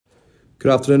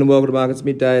Good afternoon and welcome to Markets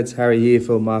Midday. It's Harry here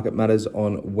for Market Matters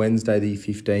on Wednesday the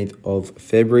 15th of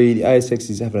February. The ASX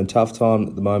is having a tough time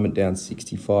at the moment, down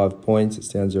 65 points. It's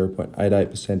down 0.88%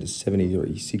 to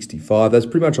 73.65. That's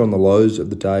pretty much on the lows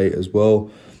of the day as well.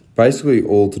 Basically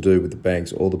all to do with the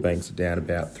banks. All the banks are down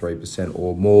about 3%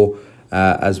 or more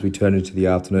as we turn into the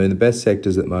afternoon. The best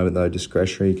sectors at the moment, though,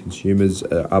 discretionary consumers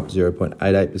are up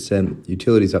 0.88%,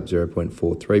 utilities up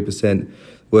 0.43%.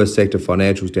 Worst sector,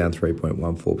 financials down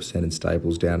 3.14% and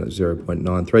staples down at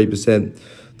 0.93%.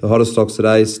 The hottest stocks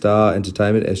today, Star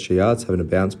Entertainment, SGR, it's having a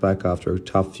bounce back after a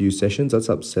tough few sessions. That's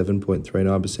up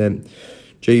 7.39%.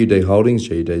 GUD Holdings,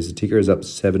 GUD is the ticker, is up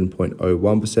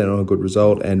 7.01% on a good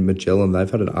result. And Magellan,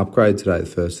 they've had an upgrade today, the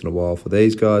first in a while for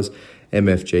these guys.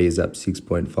 MFG is up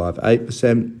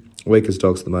 6.58%. Weaker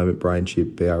stocks at the moment,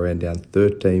 BrainChip, BRN down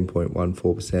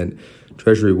 13.14%.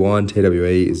 Treasury Wine,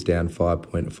 TWE is down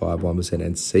 5.51%,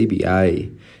 and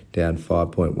CBA down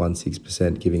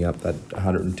 5.16%, giving up that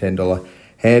 $110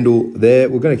 handle there.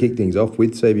 We're going to kick things off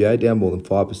with CBA down more than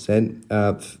 5%.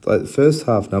 The first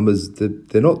half numbers,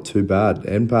 they're not too bad.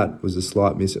 NPAT was a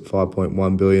slight miss at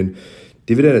 $5.1 billion.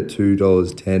 Dividend at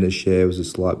 $2.10 a share was a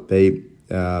slight beat.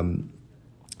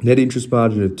 Net interest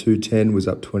margin of 210 was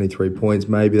up 23 points.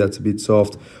 Maybe that's a bit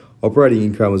soft. Operating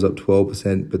income was up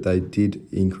 12%, but they did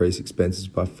increase expenses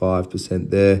by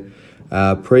 5% there.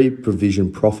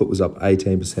 Pre-provision profit was up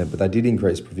 18%, but they did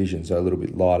increase provision, so a little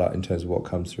bit lighter in terms of what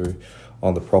comes through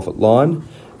on the profit line.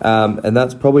 And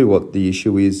that's probably what the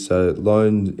issue is. So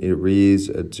loan arrears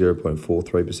at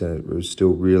 0.43% was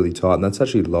still really tight, and that's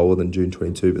actually lower than June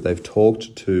 22, but they've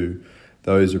talked to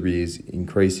those arrears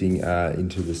increasing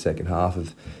into the second half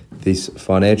of this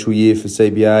financial year for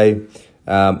CBA.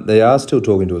 They are still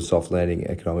talking to a soft landing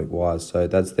economic-wise, so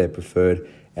that's their preferred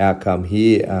outcome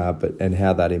here. And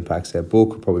how that impacts their book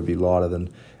will probably be lighter than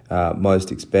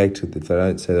most expect if they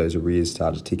don't see those arrears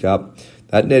start to tick up.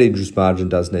 That net interest margin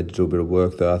does need to do a bit of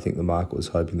work, though. I think the market was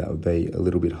hoping that would be a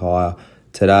little bit higher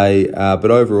today. But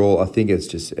overall, I think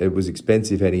it was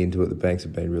expensive heading into it. The banks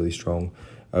have been really strong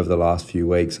over the last few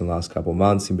weeks and last couple of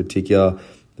months in particular.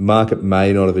 The market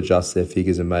may not have adjusted their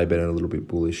figures and may have been a little bit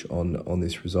bullish on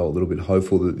this result, a little bit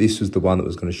hopeful that this was the one that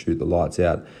was going to shoot the lights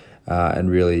out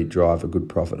and really drive a good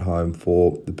profit home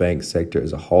for the bank sector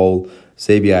as a whole.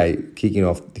 CBA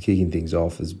kicking things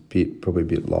off is probably a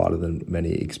bit lighter than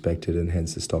many expected, and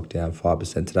hence the stock down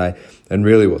 5% today. And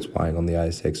really what's weighing on the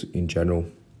ASX in general.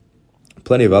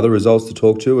 Plenty of other results to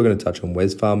talk to. We're going to touch on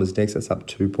Wesfarmers next. That's up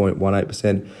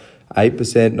 2.18%.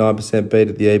 8%, 9% beat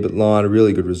at the EBIT line. A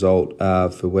really good result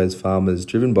for Wesfarmers,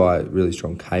 driven by really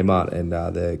strong Kmart and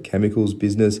their chemicals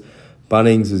business.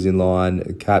 Bunnings is in line.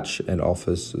 Catch and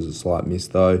Office is a slight miss,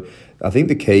 though. I think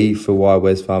the key for why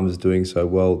Wesfarmers is doing so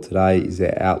well today is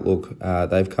their outlook.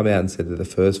 They've come out and said that the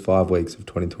first 5 weeks of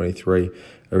 2023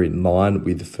 are in line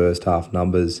with the first half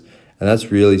numbers, and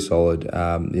that's really solid.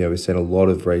 We've seen a lot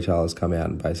of retailers come out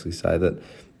and basically say that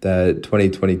the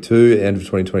 2022, end of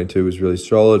 2022 was really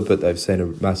solid, but they've seen a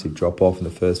massive drop-off in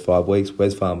the first 5 weeks.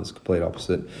 Wesfarmers is complete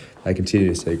opposite. They continue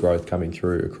to see growth coming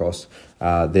through across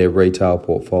their retail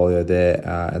portfolio there,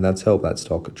 and that's helped that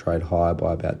stock trade higher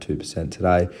by about 2%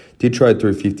 today. Did trade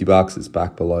through $50. It's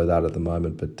back below that at the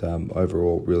moment, but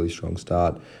overall, really strong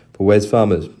start for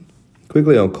Wesfarmers.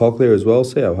 Quickly on Cochlear as well,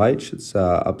 COH, it's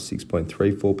up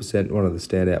 6.34%, one of the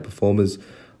standout performers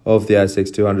of the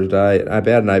ASX 200 today,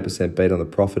 about an 8% beat on the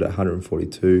profit at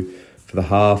 142 for the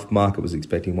half. Market was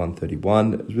expecting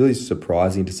 131. It was really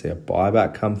surprising to see a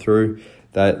buyback come through.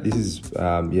 This is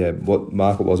what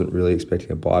market wasn't really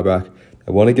expecting, a buyback.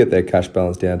 They want to get their cash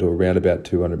balance down to around about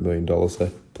 $200 million,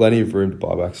 so plenty of room to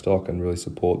buy back stock and really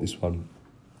support this one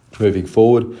moving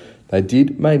forward. They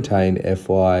did maintain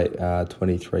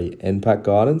FY23 NPAT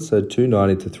guidance, so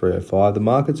 290 to 305. The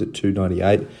market's at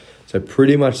 298. So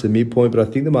pretty much the midpoint, but I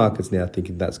think the market's now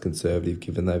thinking that's conservative,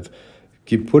 given they've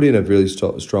put in a really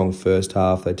strong first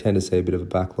half. They tend to see a bit of a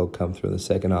backlog come through in the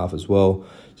second half as well.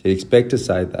 So you expect to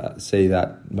see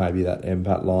that maybe that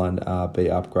NPAT line be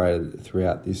upgraded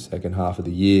throughout this second half of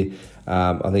the year.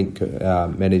 I think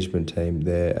management team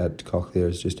there at Cochlear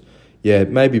is just,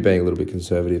 maybe being a little bit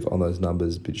conservative on those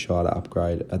numbers, a bit shy to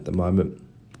upgrade at the moment.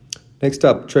 Next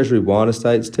up, Treasury Wine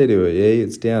Estates, TWE,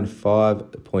 it's down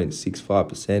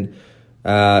 5.65%.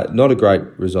 Not a great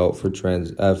result for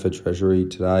Treasury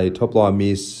today. Top line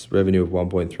miss, revenue of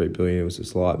 $1.3 billion was a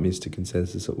slight miss to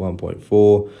consensus at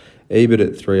 1.4. EBIT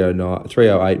at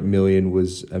 $308 million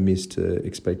was a miss to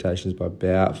expectations by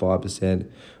about 5%,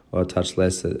 or a touch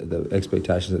less. The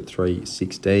expectations at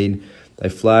 316. They're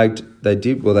trying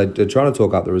to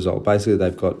talk up the result. Basically,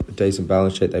 they've got a decent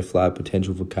balance sheet. They flagged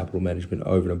potential for capital management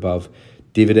over and above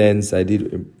Dividends, they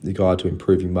did the guide to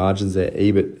improving margins. Their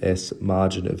EBIT-S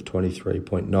margin of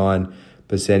 23.9%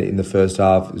 in the first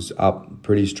half is up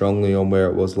pretty strongly on where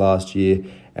it was last year,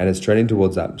 and it's trending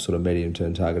towards that sort of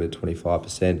medium-term target of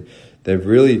 25%. They've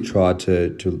really tried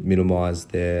to minimise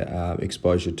their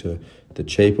exposure to the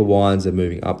cheaper wines. They're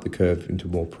moving up the curve into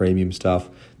more premium stuff.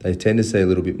 They tend to see a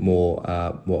little bit more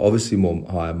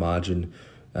higher margin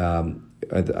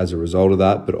as a result of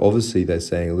that, but obviously they're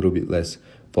seeing a little bit less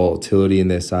volatility in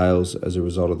their sales as a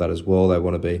result of that as well. They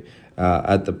want to be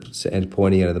at the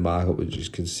pointy end of the market, which is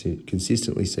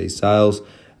consistently see sales,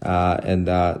 and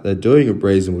they're doing a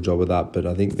reasonable job of that. But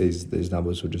I think these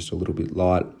numbers were just a little bit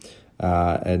light,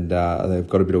 and they've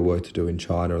got a bit of work to do in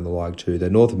China and the like too. Their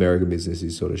North American business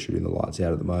is sort of shooting the lights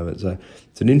out at the moment, so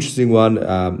it's an interesting one.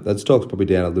 That stock's probably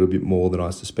down a little bit more than I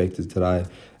suspected today.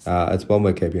 It's one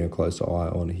we're keeping a close eye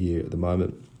on here at the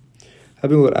moment.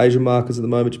 Having a look at Asian markets at the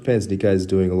moment, Japan's Nikkei is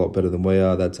doing a lot better than we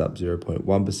are. That's up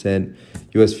 0.1%.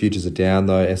 US futures are down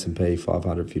though. S&P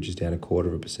 500 futures down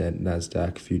 0.25%.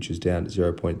 NASDAQ futures down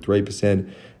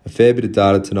 0.3%. A fair bit of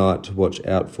data tonight to watch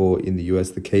out for in the US.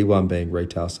 The key one being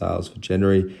retail sales for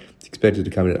January. It's expected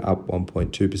to come in at up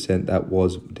 1.2%. That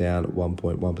was down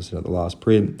 1.1% at the last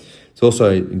print. It's also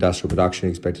industrial production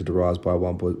expected to rise by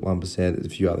 1.1%. There's a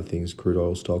few other things, crude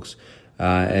oil stocks,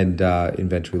 and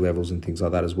inventory levels and things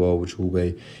like that as well, which will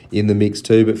be in the mix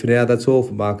too. But for now, that's all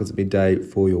for Markets at Midday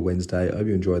for your Wednesday. I hope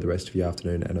you enjoy the rest of your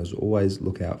afternoon. And as always,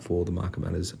 look out for the Market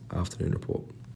Matters afternoon report.